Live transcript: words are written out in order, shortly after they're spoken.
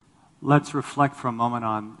Let's reflect for a moment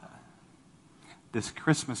on this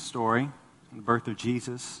Christmas story, the birth of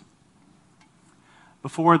Jesus.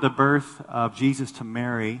 Before the birth of Jesus to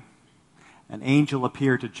Mary, an angel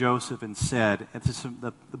appeared to Joseph and said, this is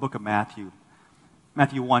the book of Matthew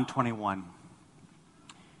 1:21.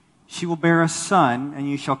 She will bear a son, and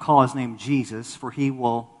you shall call his name Jesus, for he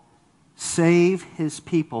will save his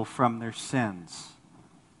people from their sins.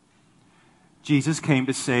 Jesus came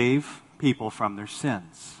to save people from their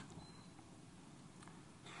sins.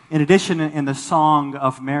 In addition, in the Song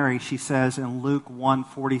of Mary, she says in Luke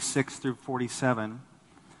 1:46 through 47,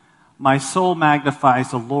 "My soul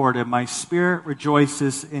magnifies the Lord, and my spirit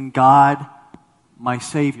rejoices in God, my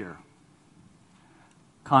Savior."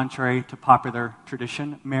 Contrary to popular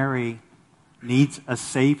tradition, Mary needs a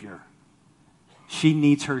Savior. She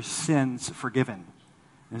needs her sins forgiven.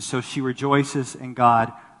 And so she rejoices in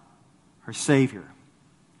God, her Savior.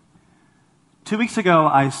 2 weeks ago,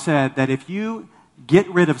 I said that if you get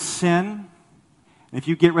rid of sin, and if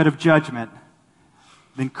you get rid of judgment,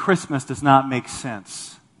 then Christmas does not make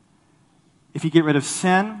sense. If you get rid of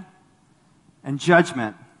sin and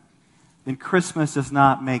judgment, then Christmas does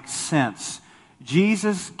not make sense.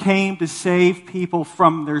 Jesus came to save people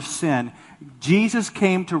from their sin. Jesus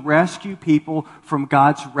came to rescue people from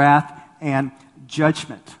God's wrath and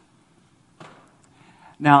judgment.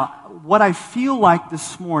 Now, what I feel like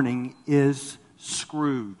this morning is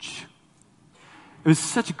Scrooge. It was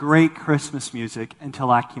such great Christmas music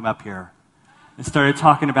until I came up here and started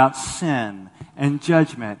talking about sin and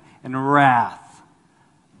judgment and wrath.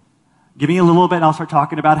 Give me a little bit and I'll start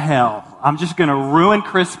talking about hell. I'm just going to ruin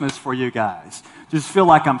Christmas for you guys. Just feel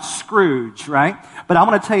like I'm Scrooge, right? But I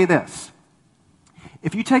want to tell you this.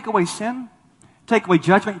 If you take away sin, take away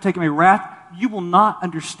judgment, you take away wrath, you will not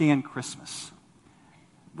understand Christmas.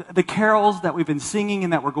 The carols that we've been singing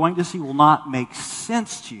and that we're going to see will not make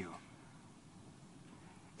sense to you.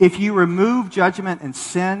 If you remove judgment and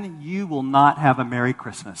sin, you will not have a Merry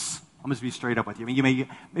Christmas. I'm going to be straight up with you. I mean,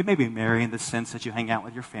 you may be merry in the sense that you hang out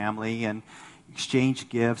with your family and exchange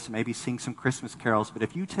gifts, maybe sing some Christmas carols. But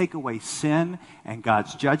if you take away sin and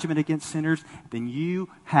God's judgment against sinners, then you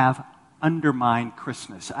have undermined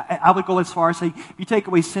Christmas. I would go as far as say, if you take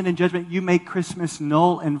away sin and judgment, you make Christmas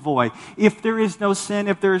null and void. If there is no sin,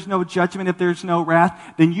 if there is no judgment, if there is no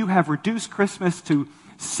wrath, then you have reduced Christmas to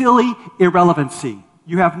silly irrelevancy.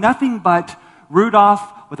 You have nothing but Rudolph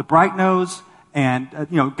with a bright nose and,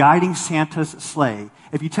 guiding Santa's sleigh.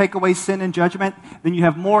 If you take away sin and judgment, then you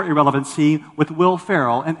have more irrelevancy with Will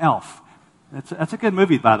Ferrell and Elf. That's a good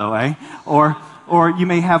movie, by the way. Or you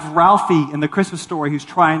may have Ralphie in the Christmas Story who's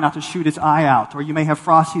trying not to shoot his eye out. Or you may have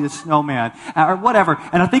Frosty the Snowman, or whatever.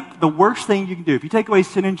 And I think the worst thing you can do, if you take away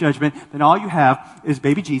sin and judgment, then all you have is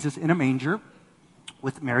baby Jesus in a manger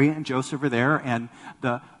with Mary and Joseph are there, and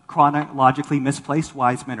the chronologically misplaced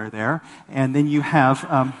wise men are there, and then you have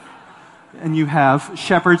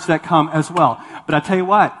shepherds that come as well. But I tell you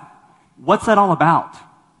what's that all about?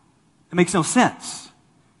 It makes no sense.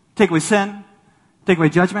 Take away sin, take away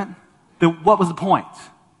judgment, then what was the point?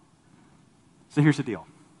 So here's the deal.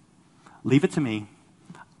 Leave it to me.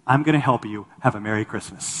 I'm going to help you have a Merry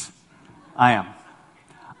Christmas. I am.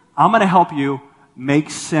 I'm going to help you make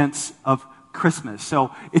sense of Christmas.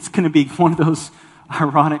 So it's going to be one of those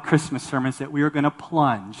ironic Christmas sermons that we are going to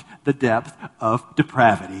plunge the depth of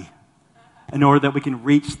depravity in order that we can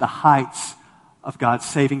reach the heights of God's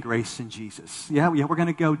saving grace in Jesus. Yeah, we're going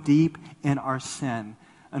to go deep in our sin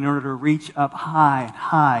in order to reach up high and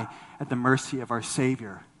high at the mercy of our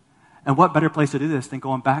Savior. And what better place to do this than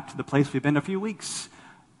going back to the place we've been a few weeks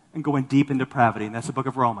and going deep in depravity, and that's the book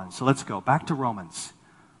of Romans. So let's go back to Romans.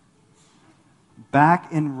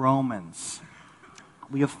 Back in Romans,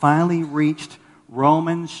 we have finally reached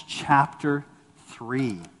Romans chapter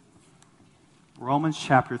 3. Romans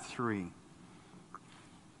chapter 3.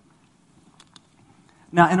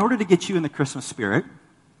 Now, in order to get you in the Christmas spirit,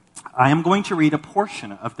 I am going to read a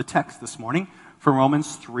portion of the text this morning from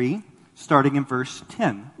Romans 3, starting in verse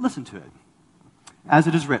 10. Listen to it. As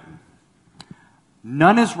it is written,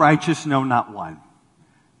 "None is righteous, no, not one.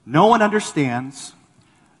 No one understands.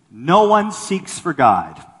 No one seeks for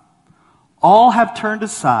God. All have turned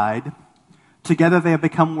aside. Together they have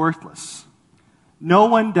become worthless. No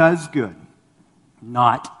one does good,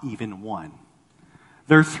 not even one.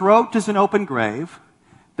 Their throat is an open grave.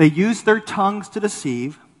 They use their tongues to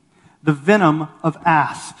deceive. The venom of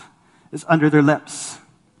asp is under their lips.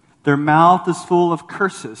 Their mouth is full of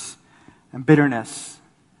curses and bitterness.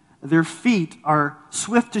 Their feet are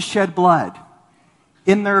swift to shed blood.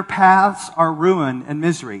 In their paths are ruin and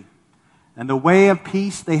misery, and the way of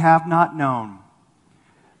peace they have not known.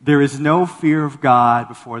 There is no fear of God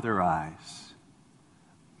before their eyes.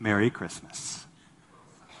 Merry Christmas.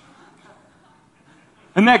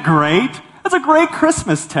 Isn't that great? That's a great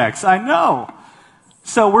Christmas text, I know.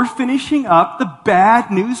 So we're finishing up the bad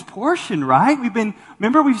news portion, right?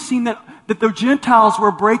 We've seen that the Gentiles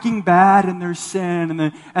were breaking bad in their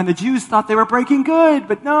sin, and the Jews thought they were breaking good,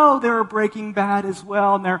 but no, they were breaking bad as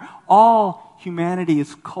well, and humanity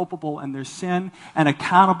is culpable in their sin and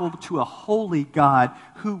accountable to a holy God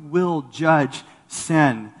who will judge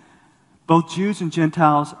sin. Both Jews and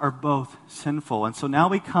Gentiles are both sinful. And so now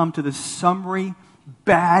we come to the summary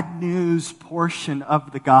bad news portion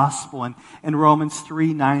of the gospel in Romans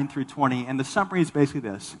 3, 9 through 20. And the summary is basically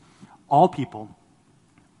this. All people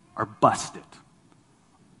are busted.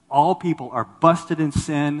 All people are busted in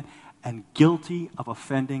sin and guilty of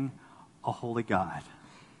offending a holy God.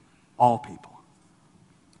 All people.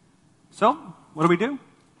 So, what do?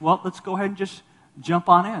 Well, let's go ahead and just jump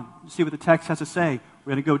on in. See what the text has to say.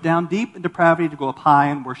 We're going to go down deep in depravity to go up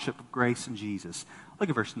high in worship of grace in Jesus. Look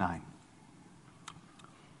at verse 9.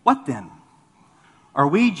 What then? Are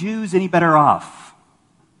we Jews any better off?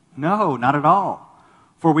 No, not at all.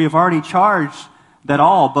 For we have already charged that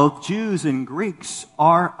all, both Jews and Greeks,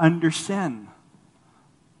 are under sin.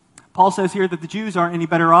 Paul says here that the Jews aren't any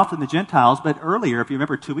better off than the Gentiles, but earlier, if you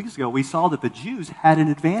remember 2 weeks ago, we saw that the Jews had an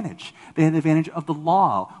advantage. They had an advantage of the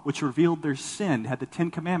law, which revealed their sin, had the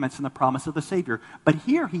 10 Commandments and the promise of the Savior. But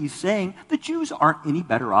here he's saying the Jews aren't any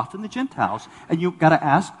better off than the Gentiles. And you've got to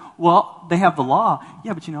ask, well, they have the law.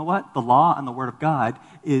 Yeah, but you know what? The law and the Word of God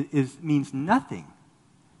means nothing.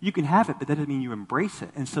 You can have it, but that doesn't mean you embrace it.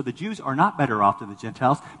 And so the Jews are not better off than the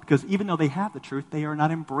Gentiles because even though they have the truth, they are not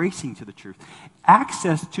embracing to the truth.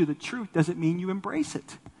 Access to the truth doesn't mean you embrace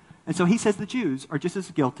it. And so he says the Jews are just as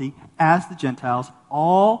guilty as the Gentiles.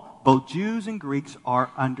 Both Jews and Greeks are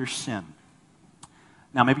under sin.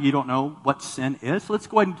 Now, maybe you don't know what sin is. So let's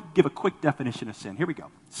go ahead and give a quick definition of sin. Here we go.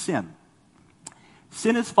 Sin.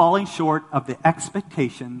 Sin is falling short of the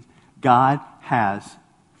expectations God has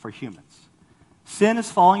for humans. Sin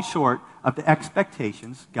is falling short of the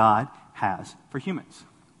expectations God has for humans.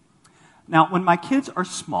 Now, when my kids are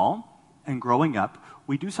small and growing up,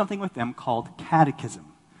 we do something with them called catechism.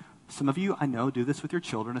 Some of you, I know, do this with your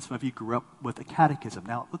children, and some of you grew up with a catechism.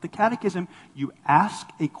 Now, with the catechism, you ask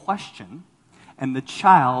a question, and the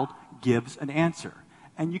child gives an answer.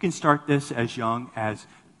 And you can start this as young as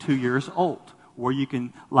 2 years old, where you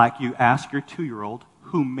can, you ask your 2-year-old,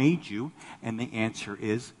 who made you? And the answer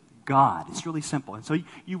is God. It's really simple. And so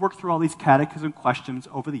you work through all these catechism questions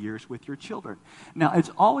over the years with your children. Now,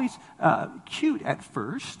 it's always cute at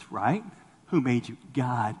first, right? Who made you?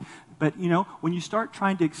 God. But, when you start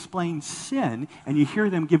trying to explain sin and you hear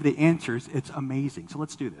them give the answers, it's amazing. So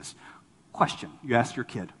let's do this. Question. You ask your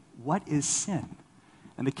kid, what is sin?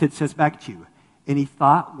 And the kid says back to you, any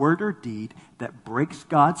thought, word, or deed that breaks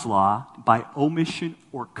God's law by omission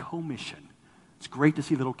or commission. It's great to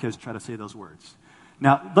see little kids try to say those words.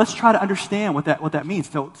 Now, let's try to understand what that means.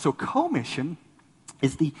 So commission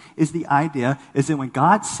is the idea that when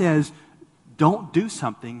God says, don't do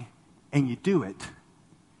something, and you do it,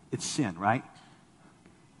 it's sin, right?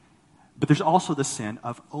 But there's also the sin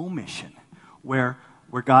of omission, where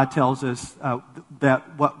God tells us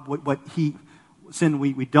that what sin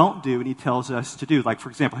we don't do, and he tells us to do. Like, for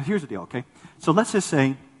example, here's the deal, okay? So let's just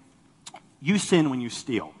say you sin when you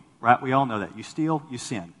steal, right? We all know that. You steal, you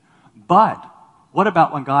sin. But what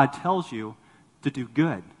about when God tells you to do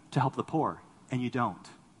good, to help the poor, and you don't?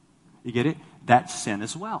 You get it? That's sin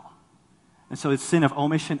as well. And so it's sin of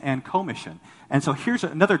omission and commission. And so here's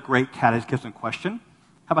another great catechism question.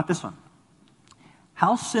 How about this one?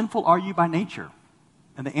 How sinful are you by nature?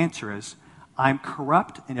 And the answer is, I'm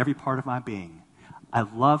corrupt in every part of my being. I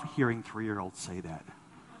love hearing 3-year-olds say that.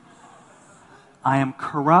 I am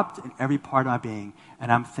corrupt in every part of my being.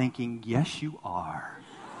 And I'm thinking, yes, you are.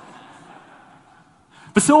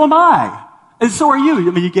 But so am I. And so are you.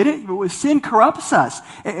 I mean, you get it? Sin corrupts us.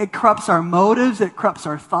 It corrupts our motives. It corrupts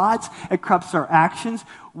our thoughts. It corrupts our actions.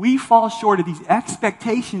 We fall short of these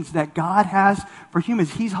expectations that God has for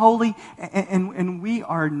humans. He's holy, and we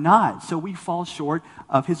are not. So we fall short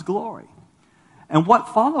of his glory. And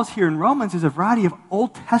what follows here in Romans is a variety of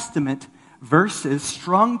Old Testament verses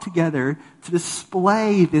strung together to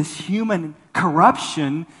display this human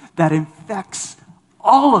corruption that infects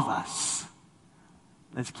all of us.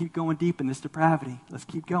 Let's keep going deep in this depravity. Let's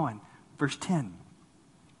keep going. Verse 10.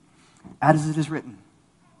 As it is written,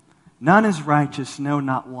 none is righteous, no,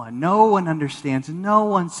 not one. No one understands, no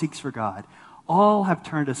one seeks for God. All have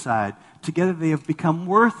turned aside. Together they have become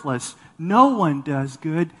worthless. No one does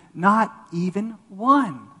good, not even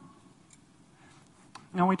one.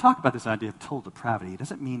 Now, when we talk about this idea of total depravity, it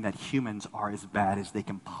doesn't mean that humans are as bad as they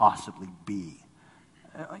can possibly be.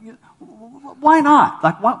 Why not?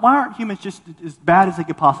 Like, why aren't humans just as bad as they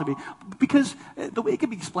could possibly be? Because the way it can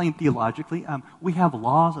be explained theologically, we have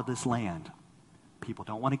laws of this land. People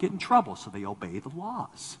don't want to get in trouble, so they obey the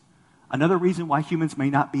laws. Another reason why humans may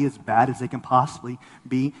not be as bad as they can possibly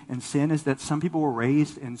be in sin is that some people were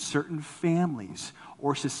raised in certain families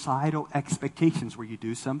or societal expectations where you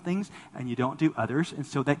do some things and you don't do others, and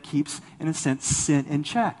so that keeps, in a sense, sin in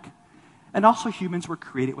check. And also humans were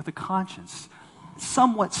created with a conscience,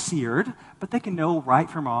 somewhat seared, but they can know right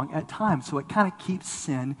from wrong at times, so it kind of keeps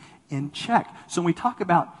sin in check. So when we talk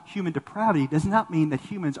about human depravity, it does not mean that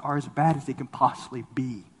humans are as bad as they can possibly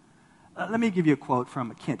be. Let me give you a quote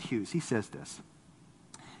from Kent Hughes. He says this: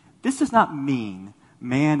 "This does not mean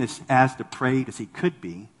man is as depraved as he could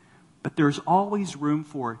be, but there's always room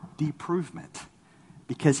for deprovement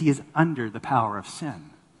because he is under the power of sin."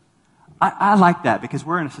 I like that because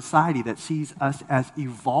we're in a society that sees us as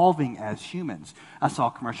evolving as humans. I saw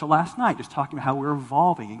a commercial last night just talking about how we're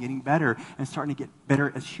evolving and getting better and starting to get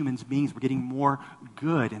better as human beings. We're getting more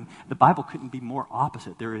good. And the Bible couldn't be more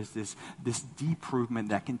opposite. There is this deprovement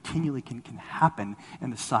that continually can happen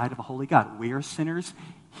in the sight of a holy God. We are sinners.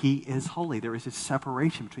 He is holy. There is this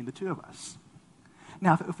separation between the two of us.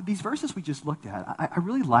 Now, if these verses we just looked at, I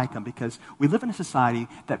really like them because we live in a society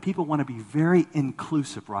that people want to be very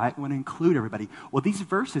inclusive, right? Want to include everybody. Well, these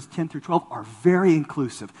verses, 10 through 12, are very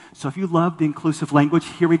inclusive. So if you love the inclusive language,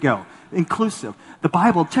 here we go. Inclusive. The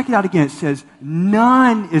Bible, check it out again. It says,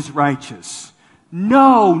 none is righteous.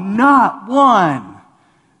 No, not one.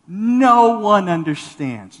 No one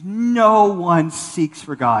understands. No one seeks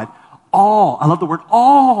for God. All, I love the word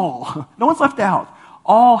all. No one's left out.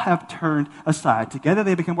 All have turned aside. Together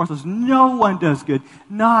they become worthless. No one does good,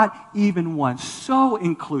 not even one. So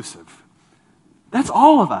inclusive. That's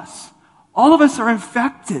all of us. All of us are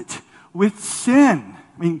infected with sin.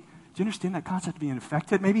 I mean, do you understand that concept of being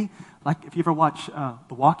infected? Maybe, like if you ever watch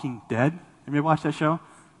The Walking Dead. Have you ever watched that show?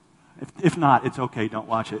 If not, it's okay, don't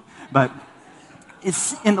watch it. But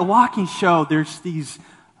it's in The Walking show, there's these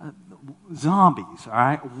zombies, all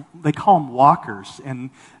right? They call them walkers, and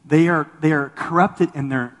they are corrupted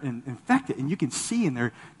and they're infected, and you can see, and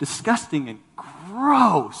they're disgusting and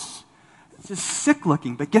gross. It's just sick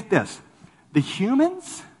looking. But get this, the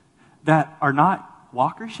humans that are not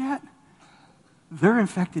walkers yet, they're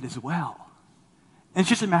infected as well. And it's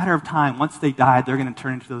just a matter of time. Once they die, they're going to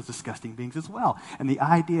turn into those disgusting beings as well. And the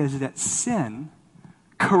idea is that sin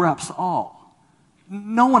corrupts all.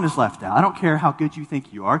 No one is left out. I don't care how good you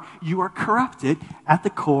think you are. You are corrupted at the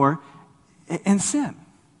core in sin.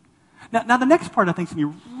 Now the next part I think is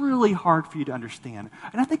going to be really hard for you to understand.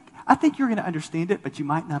 And I think you're going to understand it, but you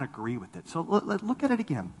might not agree with it. So look at it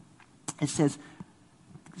again. It says,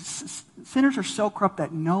 sinners are so corrupt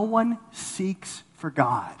that no one seeks for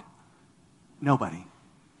God. Nobody.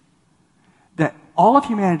 That all of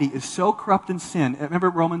humanity is so corrupt in sin. Remember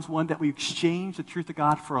Romans 1, that we exchange the truth of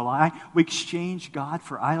God for a lie? We exchange God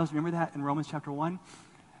for idols. Remember that in Romans chapter 1?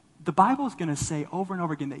 The Bible is going to say over and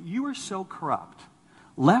over again that you are so corrupt,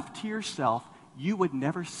 left to yourself, you would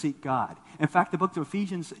never seek God. In fact, the book of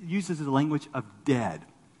Ephesians uses the language of dead.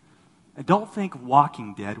 And don't think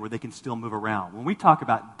walking dead where they can still move around. When we talk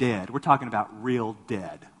about dead, we're talking about real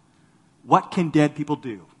dead. What can dead people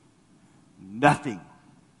do? Nothing.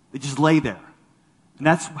 They just lay there. And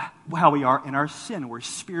that's how we are in our sin. We're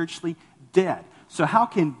spiritually dead. So how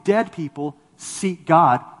can dead people seek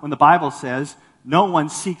God when the Bible says no one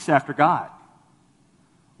seeks after God?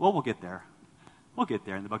 Well, we'll get there. We'll get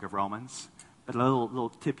there in the book of Romans. But a little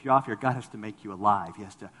tip you off here, God has to make you alive. He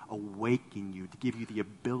has to awaken you, to give you the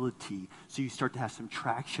ability so you start to have some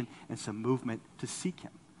traction and some movement to seek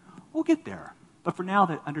Him. We'll get there. But for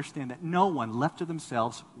now, understand that no one left to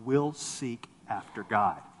themselves will seek after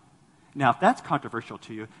God. Now, if that's controversial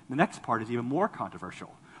to you, the next part is even more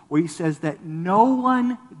controversial, where he says that no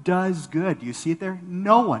one does good. Do you see it there?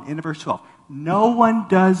 No one, in verse 12. No one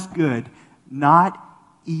does good, not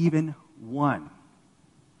even one.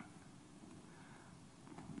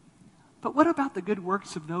 But what about the good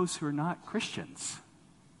works of those who are not Christians?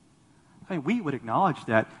 I mean, we would acknowledge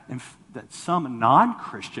that some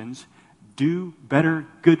non-Christians do better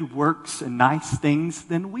good works and nice things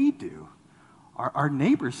than we do. Our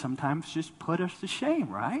neighbors sometimes just put us to shame,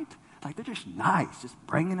 right? Like they're just nice, just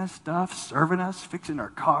bringing us stuff, serving us, fixing our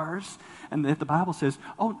cars. And the Bible says,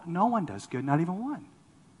 oh, no one does good, not even one.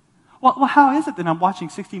 Well, how is it that I'm watching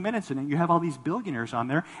 60 Minutes and you have all these billionaires on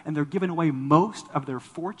there and they're giving away most of their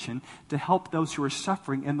fortune to help those who are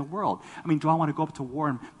suffering in the world? I mean, do I want to go up to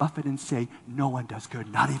Warren Buffett and say, no one does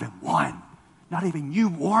good, not even one? Not even you,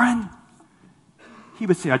 Warren. He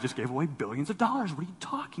would say, I just gave away billions of dollars. What are you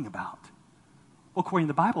talking about? Well, according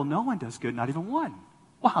to the Bible, no one does good, not even one.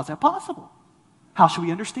 Well, how's that possible? How should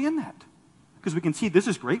we understand that? Because we can see this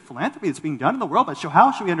is great philanthropy that's being done in the world, but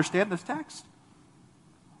how should we understand this text?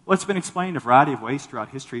 Well, it's been explained a variety of ways throughout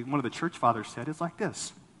history. One of the church fathers said it's like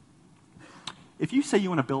this. If you say you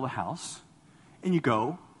want to build a house, and you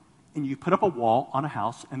go, and you put up a wall on a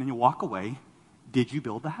house, and then you walk away, did you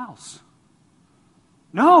build the house?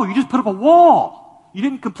 No, you just put up a wall. You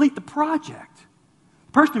didn't complete the project.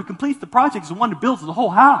 The person who completes the project is the one who builds the whole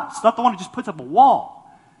house, not the one who just puts up a wall.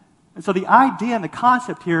 And so the idea and the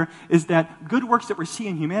concept here is that good works that we see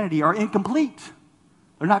in humanity are incomplete.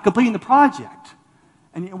 They're not completing the project.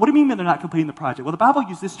 And what do you mean they're not completing the project? Well, the Bible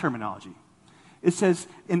uses this terminology. It says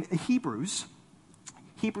in Hebrews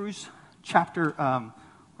chapter,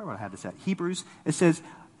 where would I have this at? Hebrews, it says,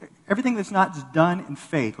 everything that's not done in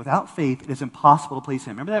faith, without faith, it is impossible to please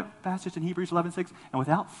Him. Remember that passage in Hebrews 11:6? And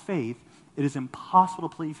without faith, it is impossible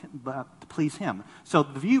to please Him. So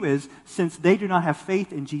the view is, since they do not have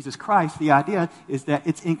faith in Jesus Christ, the idea is that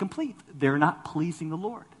it's incomplete. They're not pleasing the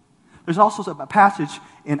Lord. There's also a passage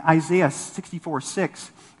in Isaiah 64:6.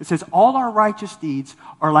 It says, all our righteous deeds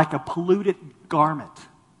are like a polluted garment.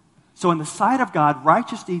 So in the sight of God,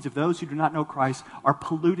 righteous deeds of those who do not know Christ are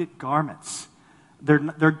polluted garments.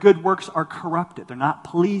 Their good works are corrupted. They're not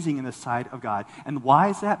pleasing in the sight of God. And why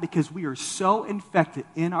is that? Because we are so infected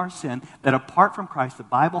in our sin that apart from Christ, the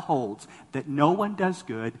Bible holds that no one does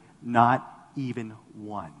good, not even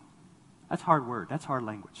one. That's hard word. That's hard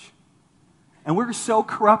language. And we're so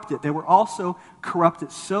corrupted that we're also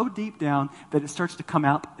corrupted so deep down that it starts to come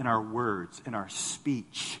out in our words, in our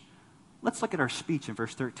speech. Let's look at our speech in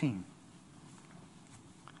verse 13.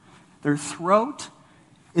 Their throat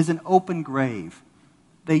is an open grave.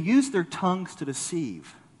 They use their tongues to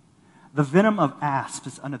deceive. The venom of asps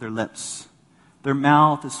is under their lips. Their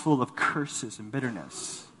mouth is full of curses and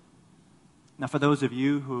bitterness. Now, for those of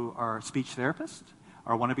you who are speech therapists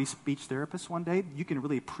or want to be speech therapists one day, you can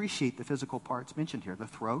really appreciate the physical parts mentioned here, the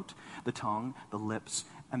throat, the tongue, the lips,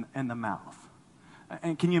 and the mouth.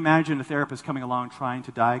 And can you imagine a therapist coming along trying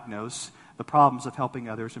to diagnose the problems of helping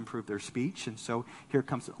others improve their speech? And so here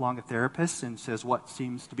comes along a therapist and says, what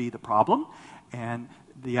seems to be the problem? And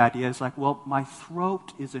the idea is like, well, my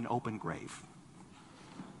throat is an open grave.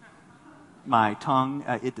 My tongue,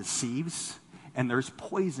 it deceives, and there's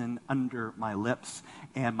poison under my lips,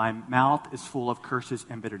 and my mouth is full of curses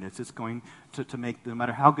and bitterness. It's going to make, no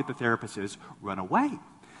matter how good the therapist is, run away.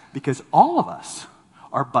 Because all of us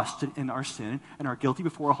are busted in our sin and are guilty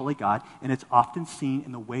before a holy God, and it's often seen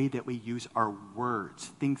in the way that we use our words,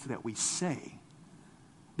 things that we say.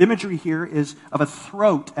 The imagery here is of a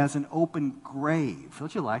throat as an open grave.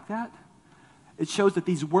 Don't you like that? It shows that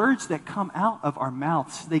these words that come out of our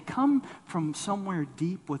mouths, they come from somewhere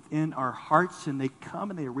deep within our hearts, and they come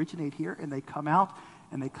and they originate here, and they come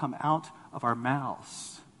out of our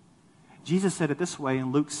mouths. Jesus said it this way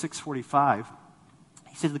in Luke 6:45.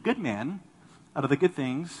 He says, the good man, out of the good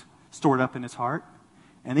things stored up in his heart,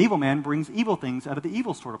 and the evil man brings evil things out of the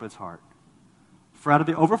evil stored up in his heart. For out of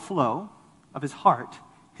the overflow of his heart,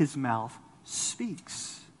 his mouth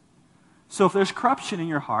speaks. So if there's corruption in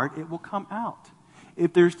your heart, it will come out.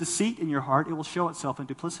 If there's deceit in your heart, it will show itself in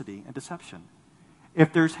duplicity and deception.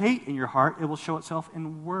 If there's hate in your heart, it will show itself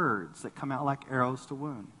in words that come out like arrows to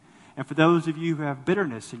wound. And for those of you who have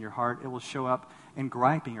bitterness in your heart, it will show up in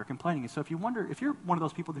griping or complaining. And so if you wonder, if you're one of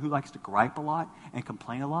those people who likes to gripe a lot and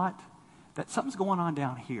complain a lot, that something's going on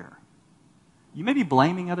down here. You may be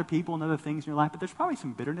blaming other people and other things in your life, but there's probably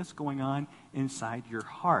some bitterness going on inside your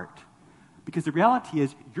heart. Because the reality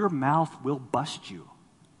is, your mouth will bust you.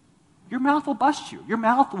 Your mouth will bust you. Your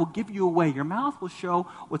mouth will give you away. Your mouth will show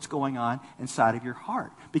what's going on inside of your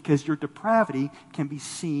heart. Because your depravity can be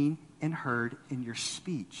seen and heard in your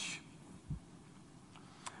speech.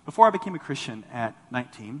 Before I became a Christian at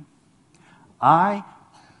 19, I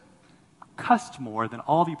cussed more than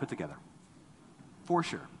all of you put together. For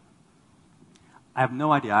sure. I have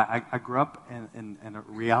no idea. I grew up in a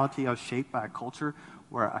reality. I was shaped by a culture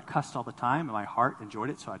where I cussed all the time, and my heart enjoyed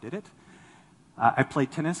it, so I did it. I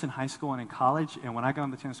played tennis in high school and in college, and when I got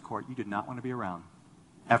on the tennis court, you did not want to be around,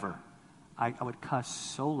 ever. I would cuss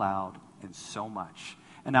so loud and so much.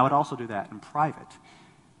 And I would also do that in private.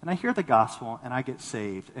 And I hear the gospel, and I get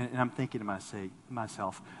saved, and I'm thinking to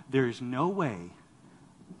myself, there is no way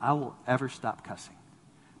I will ever stop cussing.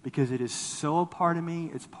 Because it is so a part of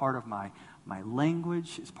me. It's part of my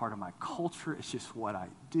language. It's part of my culture. It's just what I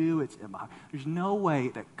do. There's no way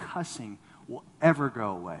that cussing will ever go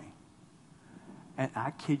away. And I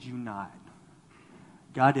kid you not,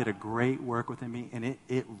 God did a great work within me, and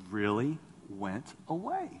it really went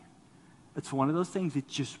away. It's one of those things that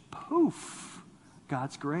just poof,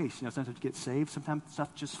 God's grace. Sometimes you get saved, sometimes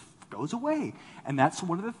stuff just goes away. And that's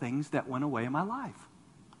one of the things that went away in my life.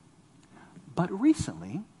 But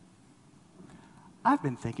recently, I've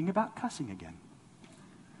been thinking about cussing again.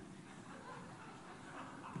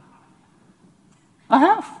 I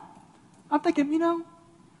have. I'm thinking,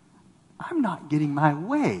 I'm not getting my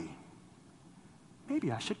way. Maybe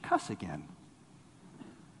I should cuss again.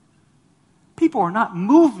 People are not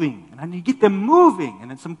moving, and I need to get them moving,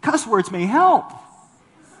 and then some cuss words may help.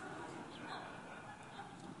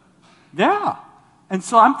 Yeah. And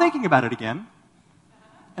so I'm thinking about it again,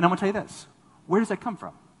 and I'm going to tell you this. Where does that come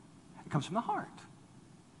from? It comes from the heart.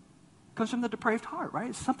 It comes from the depraved heart, right?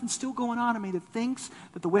 It's something still going on in me that thinks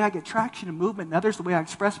that the way I get traction and movement and others, the way I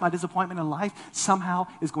express my disappointment in life, somehow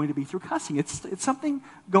is going to be through cussing. It's something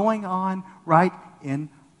going on right in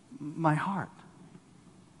my heart.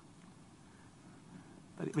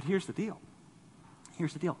 But here's the deal.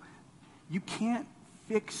 Here's the deal. You can't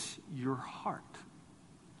fix your heart.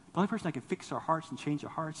 The only person that can fix our hearts and change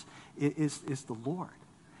our hearts is the Lord.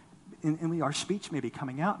 And our speech may be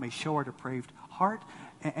coming out, may show our depraved heart.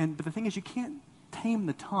 But the thing is, you can't tame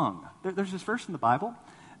the tongue. There's this verse in the Bible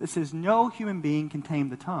that says, no human being can tame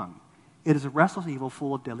the tongue. It is a restless evil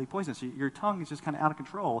full of deadly poison. So your tongue is just kind of out of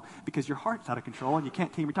control because your heart's out of control and you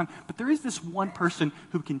can't tame your tongue. But there is this one person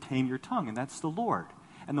who can tame your tongue, and that's the Lord.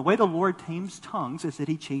 And the way the Lord tames tongues is that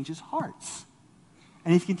he changes hearts.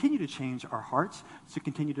 And he's continued to change our hearts to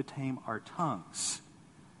continue to tame our tongues.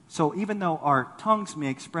 So even though our tongues may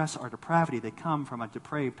express our depravity, they come from a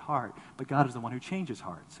depraved heart. But God is the one who changes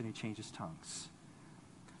hearts, and he changes tongues.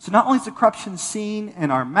 So not only is the corruption seen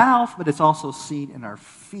in our mouth, but it's also seen in our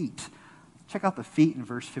feet. Check out the feet in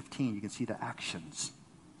verse 15. You can see the actions.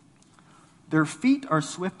 Their feet are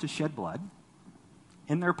swift to shed blood.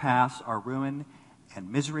 In their paths are ruin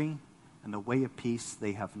and misery, and the way of peace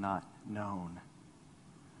they have not known.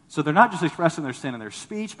 So they're not just expressing their sin in their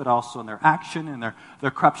speech, but also in their action, and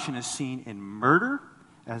their corruption is seen in murder,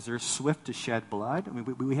 as they're swift to shed blood. I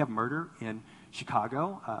mean, we have murder in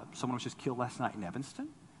Chicago. Someone was just killed last night in Evanston.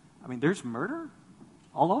 I mean, there's murder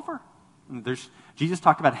all over. Jesus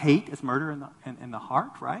talked about hate as murder in the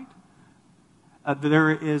heart, right?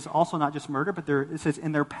 There is also not just murder, but it says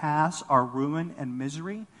in their paths are ruin and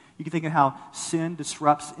misery. You can think of how sin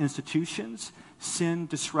disrupts institutions. Sin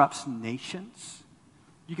disrupts nations.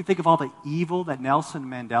 You can think of all the evil that Nelson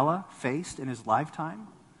Mandela faced in his lifetime.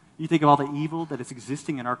 You think of all the evil that is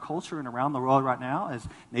existing in our culture and around the world right now as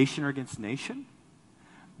nation against nation.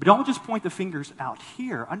 But don't just point the fingers out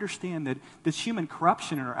here. Understand that this human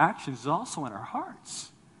corruption in our actions is also in our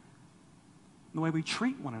hearts. In the way we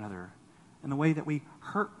treat one another, in the way that we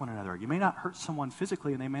hurt one another. You may not hurt someone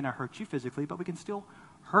physically, and they may not hurt you physically, but we can still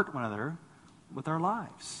hurt one another with our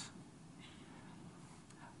lives.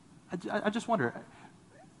 I just wonder,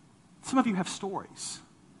 some of you have stories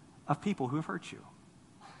of people who have hurt you.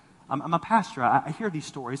 I'm a pastor. I hear these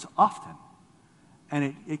stories often,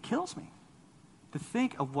 and it kills me to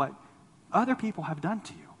think of what other people have done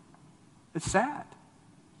to you. It's sad.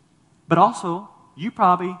 But also, you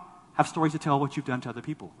probably have stories to tell what you've done to other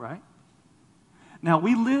people, right? Now,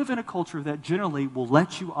 we live in a culture that generally will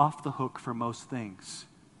let you off the hook for most things.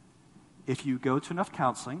 If you go to enough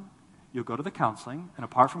counseling, you'll go to the counseling, and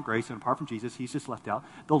apart from grace and apart from Jesus, he's just left out.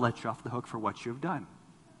 They'll let you off the hook for what you've done.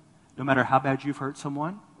 No matter how bad you've hurt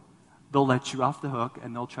someone, they'll let you off the hook,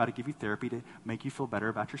 and they'll try to give you therapy to make you feel better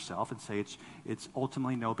about yourself and say it's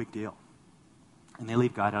ultimately no big deal. And they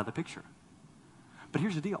leave God out of the picture. But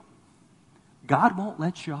here's the deal. God won't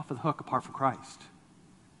let you off of the hook apart from Christ.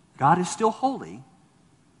 God is still holy,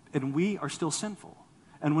 and we are still sinful.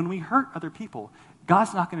 And when we hurt other people,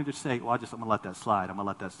 God's not going to just say, well, I'm going to let that slide. I'm going to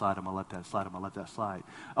let that slide. I'm going to let that slide. I'm going to let that slide.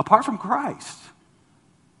 Apart from Christ,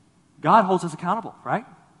 God holds us accountable, right,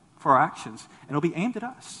 for our actions, and it'll be aimed at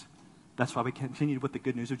us. That's why we continue with the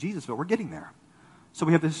good news of Jesus, but we're getting there. So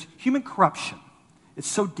we have this human corruption. It's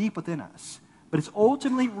so deep within us, but it's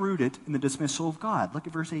ultimately rooted in the dismissal of God. Look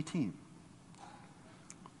at verse 18.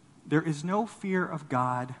 There is no fear of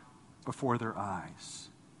God before their eyes.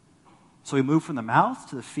 So we move from the mouth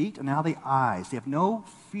to the feet, and now the eyes. They have no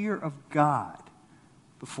fear of God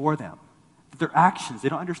before them. Their actions, they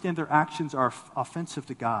don't understand their actions are offensive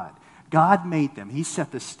to God. God made them. He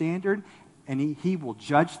set the standard, and he will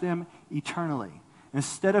judge them eternally.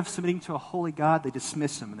 Instead of submitting to a holy God, they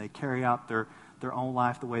dismiss him, and they carry out their own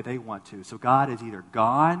life the way they want to. So God is either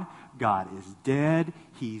gone, God is dead,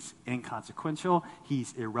 he's inconsequential,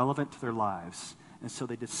 he's irrelevant to their lives. And so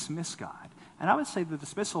they dismiss God. And I would say the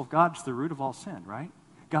dismissal of God is the root of all sin, right?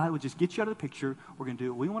 God would just get you out of the picture. We're going to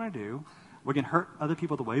do what we want to do. We're going to hurt other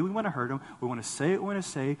people the way we want to hurt them. We want to say what we want to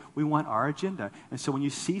say. We want our agenda. And so when you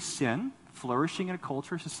see sin flourishing in a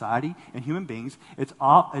culture, society, and human beings, it's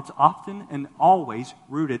often and always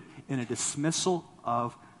rooted in a dismissal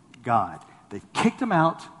of God. They've kicked him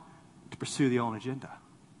out to pursue their own agenda.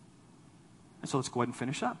 And so let's go ahead and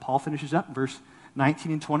finish up. Paul finishes up in verse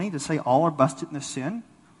 19 and 20 to say all are busted in the sin.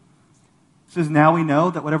 It says, now we know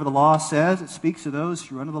that whatever the law says, it speaks to those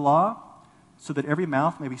who are under the law, so that every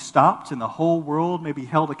mouth may be stopped and the whole world may be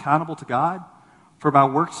held accountable to God. For by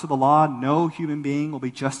works of the law, no human being will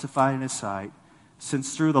be justified in his sight,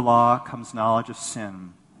 since through the law comes knowledge of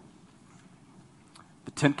sin.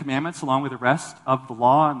 The Ten Commandments, along with the rest of the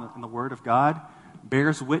law and the Word of God,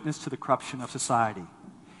 bears witness to the corruption of society.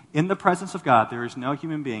 In the presence of God, there is no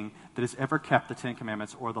human being that has ever kept the Ten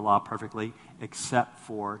Commandments or the law perfectly except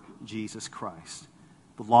for Jesus Christ.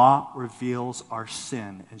 The law reveals our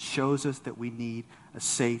sin and shows us that we need a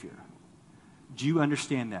Savior. Do you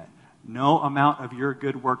understand that? No amount of your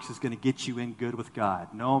good works is going to get you in good with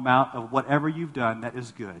God. No amount of whatever you've done that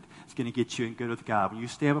is good is going to get you in good with God. When you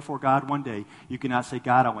stand before God one day, you cannot say,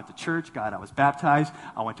 God, I went to church. God, I was baptized.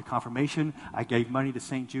 I went to confirmation. I gave money to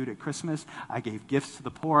St. Jude at Christmas. I gave gifts to the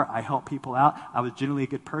poor. I helped people out. I was generally a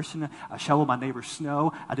good person. I shoveled my neighbor's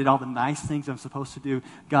snow. I did all the nice things I'm supposed to do.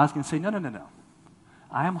 God's going to say, no.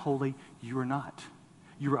 I am holy. You are not.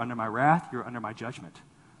 You are under my wrath. You are under my judgment.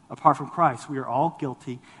 Apart from Christ, we are all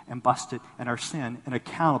guilty and busted in our sin and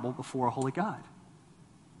accountable before a holy God.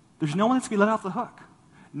 There's no one that's going to be let off the hook.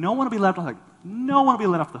 No one will be let off the hook. No one will be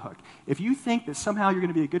let off the hook. If you think that somehow you're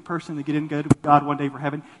going to be a good person and get in good with God one day for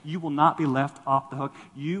heaven, you will not be left off the hook.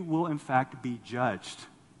 You will, in fact, be judged.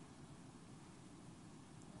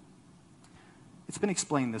 It's been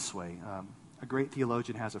explained this way. A great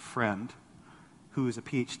theologian has a friend who is a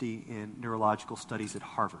PhD in neurological studies at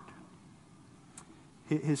Harvard.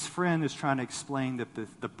 His friend is trying to explain that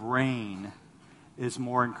the brain is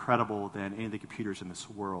more incredible than any of the computers in this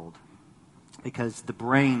world, because the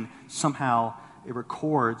brain somehow, it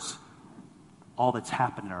records all that's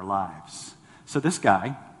happened in our lives. So this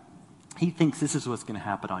guy, he thinks this is what's going to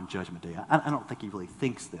happen on Judgment Day. I don't think he really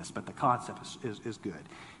thinks this, but the concept is good.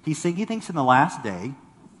 He thinks in the last day,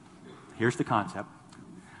 here's the concept,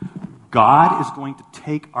 God is going to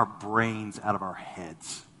take our brains out of our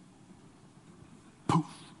heads. Poof,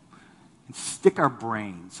 and stick our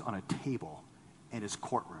brains on a table in his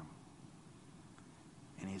courtroom.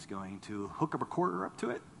 And he's going to hook a recorder up to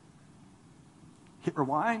it, hit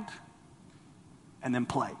rewind, and then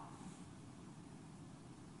play.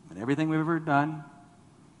 And everything we've ever done,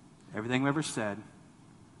 everything we've ever said,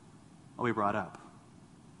 will be brought up.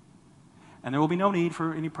 And there will be no need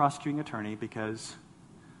for any prosecuting attorney because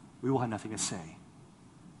we will have nothing to say.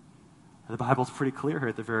 The Bible's pretty clear here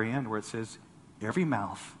at the very end where it says, every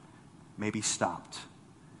mouth may be stopped,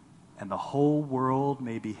 and the whole world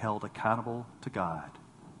may be held accountable to God.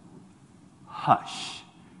 Hush.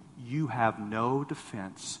 You have no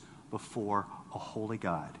defense before a holy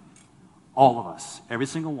God. All of us, every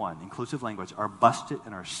single one, inclusive language, are busted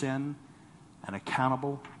in our sin and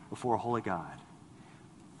accountable before a holy God.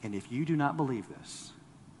 And if you do not believe this,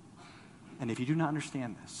 and if you do not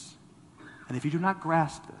understand this, and if you do not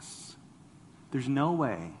grasp this, there's no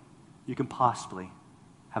way you can possibly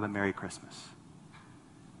have a Merry Christmas.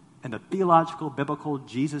 In the theological, biblical,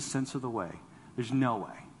 Jesus sense of the way, there's no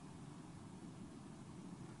way.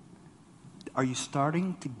 Are you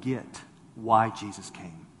starting to get why Jesus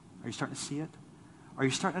came? Are you starting to see it? Are you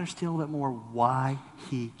starting to understand a little bit more why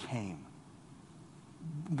he came?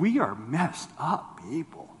 We are messed up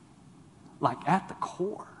people, like at the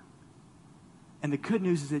core. And the good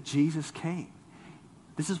news is that Jesus came.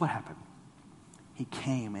 This is what happened. He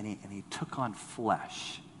came and he took on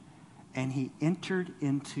flesh. And he entered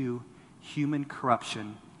into human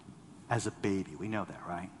corruption as a baby. We know that,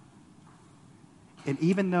 right? And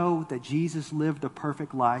even though that Jesus lived a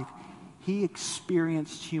perfect life, he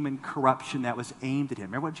experienced human corruption that was aimed at him.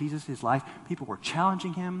 Remember what Jesus, his life, people were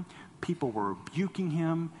challenging him, people were rebuking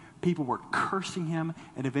him, people were cursing him,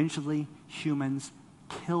 and eventually humans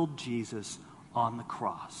killed Jesus on the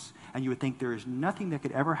cross. And you would think there is nothing that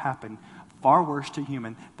could ever happen far worse to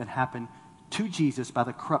human than happen to Jesus by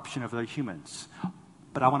the corruption of other humans.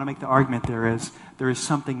 But I want to make the argument there is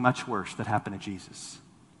something much worse that happened to Jesus.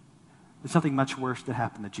 There's something much worse that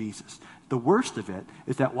happened to Jesus. The worst of it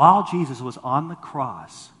is that while Jesus was on the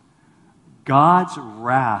cross, God's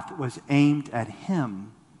wrath was aimed at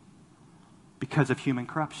him because of human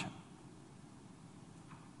corruption.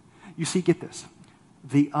 You see, get this.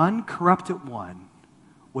 The uncorrupted one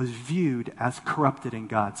was viewed as corrupted in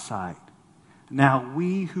God's sight. Now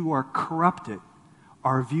we who are corrupted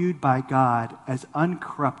are viewed by God as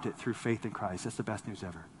uncorrupted through faith in Christ. That's the best news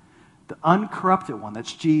ever. The uncorrupted one,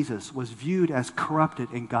 that's Jesus, was viewed as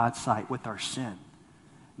corrupted in God's sight with our sin.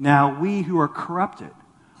 Now we who are corrupted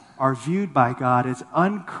are viewed by God as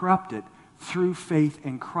uncorrupted through faith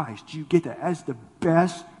in Christ. You get that as the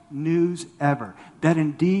best news ever. That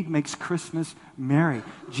indeed makes Christmas merry.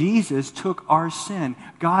 Jesus took our sin.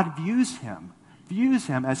 God views him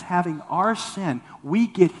as having our sin. We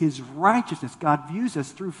get his righteousness. God views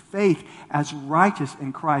us through faith as righteous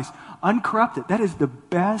in Christ. Uncorrupted. That is the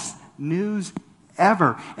best news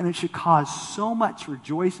ever. And it should cause so much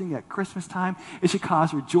rejoicing at Christmas time. It should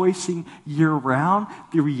cause rejoicing year-round.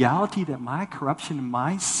 The reality that my corruption and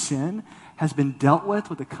my sin has been dealt with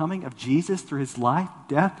the coming of Jesus through his life,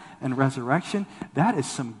 death, and resurrection. That is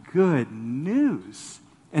some good news.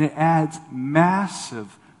 And it adds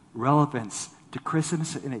massive relevance to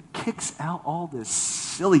Christmas, and it kicks out all this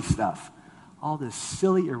silly stuff, all this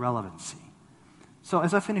silly irrelevancy. So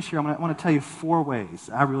as I finish here, I want to tell you 4 ways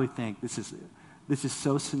I really think this is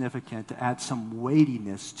so significant to add some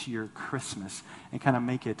weightiness to your Christmas and kind of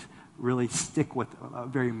make it really stick with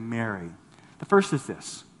very merry. The first is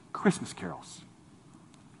this: Christmas carols.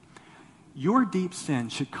 Your deep sin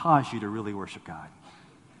should cause you to really worship God.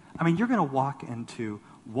 I mean, you're going to walk into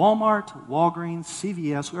Walmart, Walgreens,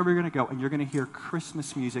 CVS, wherever you're going to go, and you're going to hear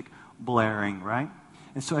Christmas music blaring, right?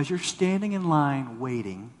 And so as you're standing in line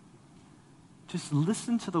waiting, just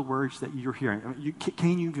listen to the words that you're hearing. I mean,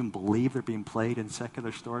 can you even believe they're being played in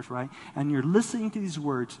secular stores, right? And you're listening to these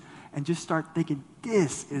words and just start thinking,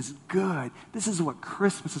 this is good. This is what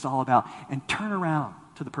Christmas is all about. And turn around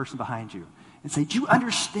to the person behind you and say, do you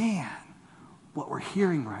understand what we're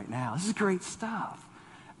hearing right now? This is great stuff.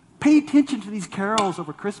 Pay attention to these carols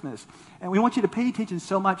over Christmas. And we want you to pay attention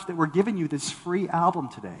so much that we're giving you this free album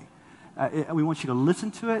today. We want you to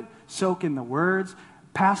listen to it, soak in the words,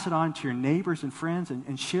 pass it on to your neighbors and friends,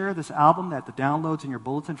 and share this album at the downloads in your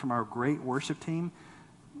bulletin from our great worship team.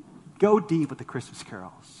 Go deep with the Christmas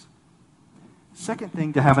carols. Second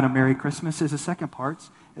thing to having a Merry Christmas is the second part.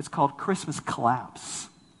 It's called Christmas collapse.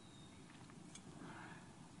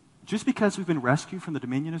 Just because we've been rescued from the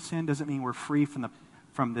dominion of sin doesn't mean we're free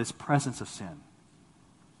from this presence of sin.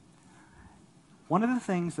 One of the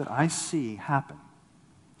things that I see happen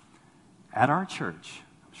at our church,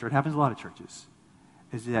 I'm sure it happens in a lot of churches,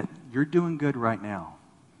 is that you're doing good right now.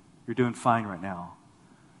 You're doing fine right now.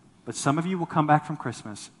 But some of you will come back from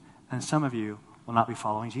Christmas, and some of you will not be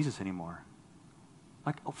following Jesus anymore.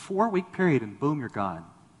 Like a 4-week period, and boom, you're gone.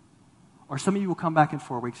 Or some of you will come back in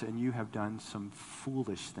 4 weeks, and you have done some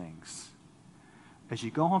foolish things. As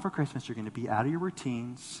you go home for Christmas, you're going to be out of your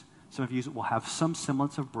routines. Some of you will have some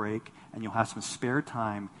semblance of break, and you'll have some spare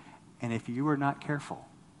time. And if you are not careful,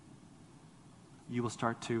 you will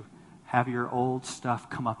start to have your old stuff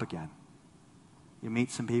come up again. You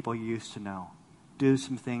meet some people you used to know. Do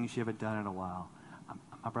some things you haven't done in a while.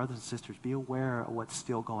 My brothers and sisters, be aware of what's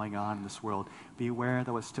still going on in this world. Be aware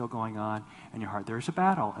that what's still going on in your heart. There's a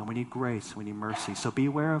battle, and we need grace. We need mercy. So be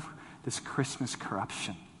aware of this Christmas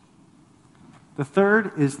corruption. The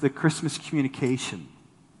third is the Christmas communication.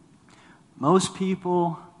 Most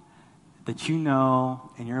people that you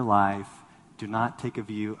know in your life do not take a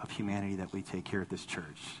view of humanity that we take here at this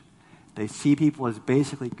church. They see people as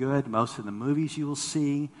basically good. Most of the movies you will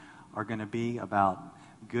see are going to be about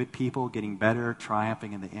good people getting better,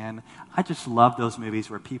 triumphing in the end. I just love those movies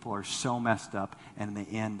where people are so messed up, and in the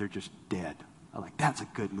end, they're just dead. I'm like, that's a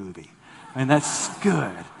good movie. I mean, that's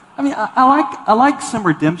good. I mean, I like some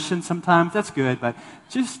redemption sometimes. That's good. But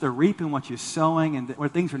just the reaping what you're sowing, and where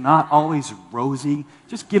things are not always rosy,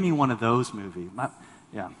 just give me one of those movies.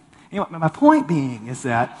 Anyway, my point being is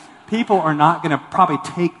that people are not going to probably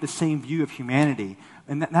take the same view of humanity.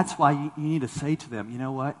 And that's why you need to say to them, you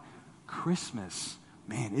know what? Christmas,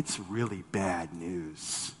 man, it's really bad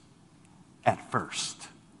news at first.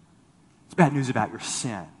 It's bad news about your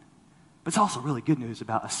sin. But it's also really good news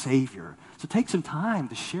about a Savior. So take some time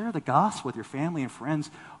to share the gospel with your family and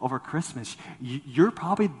friends over Christmas. You're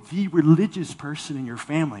probably the religious person in your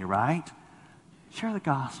family, right? Share the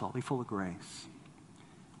gospel. Be full of grace.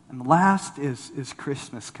 And the last is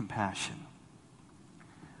Christmas compassion.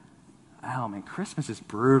 Oh, man, Christmas is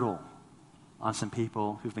brutal on some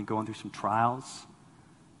people who've been going through some trials,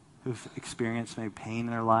 who've experienced maybe pain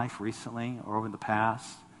in their life recently or over the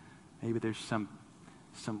past. Maybe there's some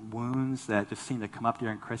wounds that just seem to come up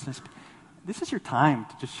during Christmas. This is your time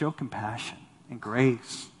to just show compassion and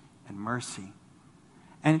grace and mercy.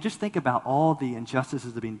 And just think about all the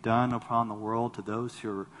injustices that are being done upon the world to those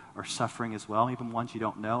who are suffering as well, even ones you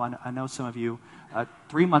don't know. I know some of you,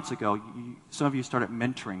 3 months ago, some of you started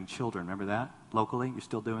mentoring children. Remember that? Locally? You're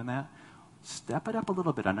still doing that? Step it up a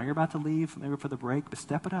little bit. I know you're about to leave, maybe for the break, but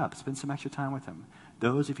step it up. Spend some extra time with them.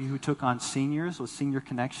 Those of you who took on seniors with senior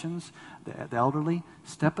connections, the elderly,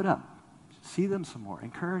 step it up. See them some more.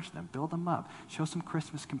 Encourage them. Build them up. Show some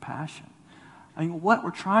Christmas compassion. I mean, what we're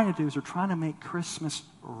trying to do is we're trying to make Christmas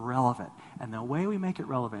relevant. And the way we make it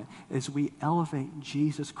relevant is we elevate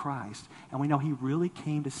Jesus Christ. And we know he really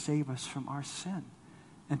came to save us from our sin.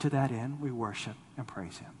 And to that end, we worship and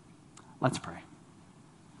praise him. Let's pray.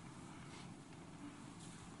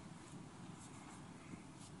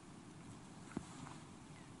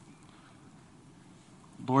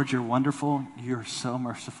 Lord, you're wonderful. You're so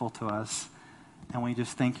merciful to us. And we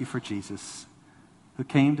just thank you for Jesus, who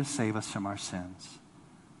came to save us from our sins.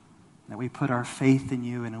 That we put our faith in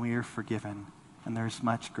you and we are forgiven. And there's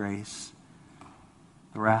much grace.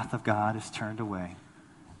 The wrath of God is turned away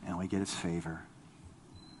and we get his favor.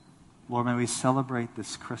 Lord, may we celebrate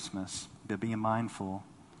this Christmas, but being mindful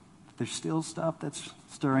that there's still stuff that's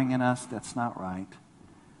stirring in us that's not right.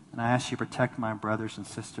 And I ask you to protect my brothers and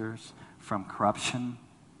sisters from corruption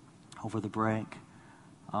over the break.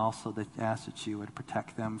 I also ask that you would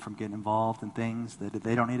protect them from getting involved in things that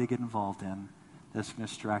they don't need to get involved in that's going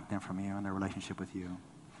to distract them from you and their relationship with you.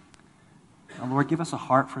 And Lord, give us a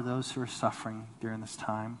heart for those who are suffering during this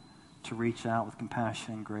time to reach out with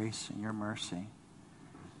compassion and grace and your mercy.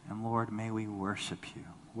 And Lord, may we worship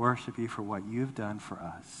you for what you've done for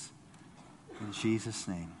us. In Jesus'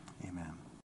 name, amen.